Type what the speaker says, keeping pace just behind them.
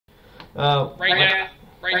Uh, Right my, now,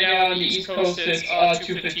 right now on the East Coast it's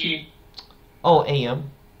 2:15. oh, AM.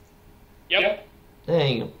 Yep.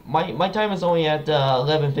 Dang, my time is only at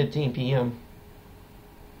 11:15 p.m.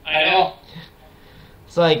 I know.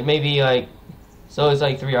 It's like maybe like, so it's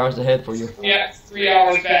like 3 hours ahead for you. Yeah, 3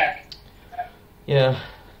 hours back. Yeah,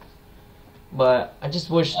 but I just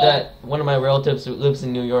wish that one of my relatives lives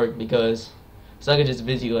in New York because so I could just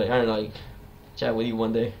visit you, like I don't know, like chat with you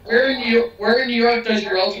one day. Where in New York does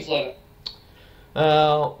your relatives live?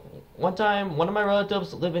 Uh, one time, one of my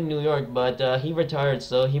relatives live in New York, but he retired,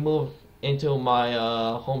 so he moved into my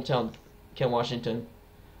hometown, Kent, Washington.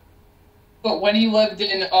 But when he lived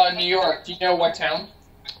in New York, do you know what town?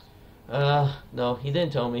 No, he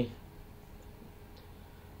didn't tell me.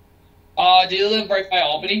 Do you live right by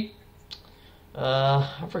Albany?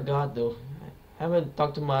 I forgot though. I haven't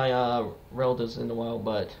talked to my relatives in a while,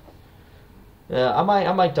 but yeah, I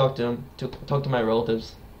might talk to them to talk to my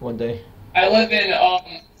relatives one day. I live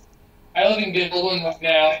in Gilliland right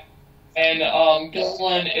now, and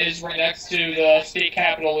Gilliland is right next to the state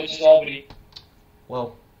capital, which is Albany.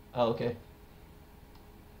 Well, oh, okay.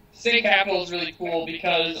 State capital is really cool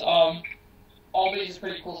because Albany is a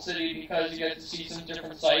pretty cool city because you get to see some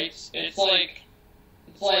different sites. It's like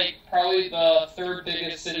probably the third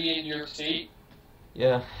biggest city in New York State.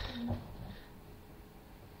 Yeah.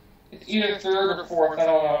 It's either third or fourth, I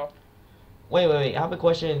don't know. Wait. I have a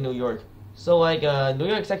question in New York. So like, New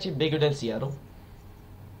York's actually bigger than Seattle.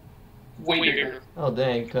 Way bigger. Oh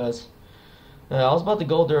dang, cause I was about to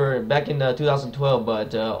go there back in 2012,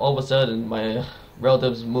 but all of a sudden my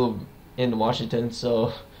relatives moved into Washington,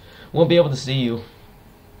 so won't be able to see you.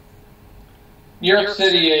 New York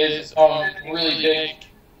City is really big.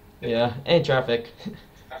 Yeah, and traffic.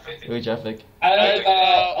 Really traffic. I live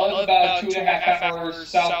about 2.5 hours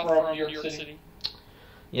south from New York City.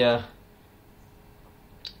 Yeah.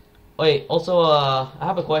 Wait, also, I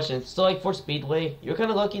have a question. So, like, for Speedway, you're kind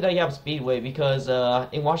of lucky that you have Speedway because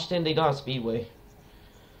in Washington they don't have Speedway.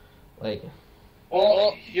 Like,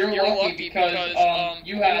 Well, you're lucky because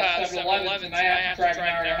you have 7-Elevens and I have to drive an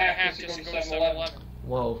hour and a half just to go to 7-Eleven.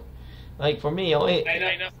 whoa. Like, for me, only,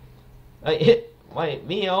 I know. it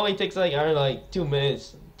only takes, like, I don't know, like, 2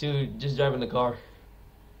 minutes to just drive in the car.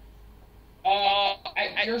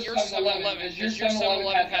 Your 7-Eleven, is your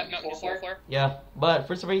 7-Eleven have Mountain Dew Flare? Yeah, but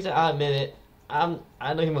for some reason, I admit it. I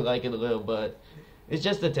don't even like it a little, but it's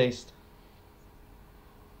just the taste.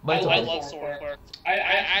 But it's I okay. love Flare. I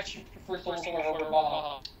actually prefer Flare over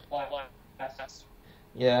Baja Blast.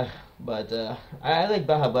 Yeah, but I like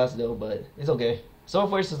Baja Blast though, but it's okay. So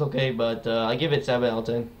far it's okay, but I give it 7 out of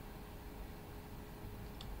 10.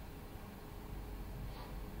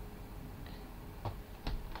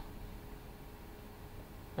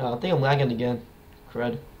 I think I'm lagging again.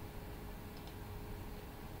 Crud.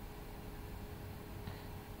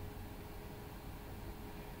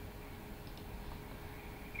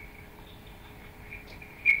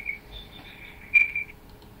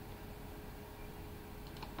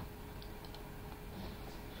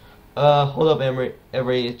 Hold up,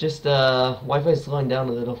 Avery. It's just Wi-Fi is slowing down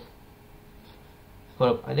a little.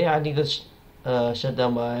 Hold up. I think I need to shut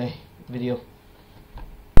down my video.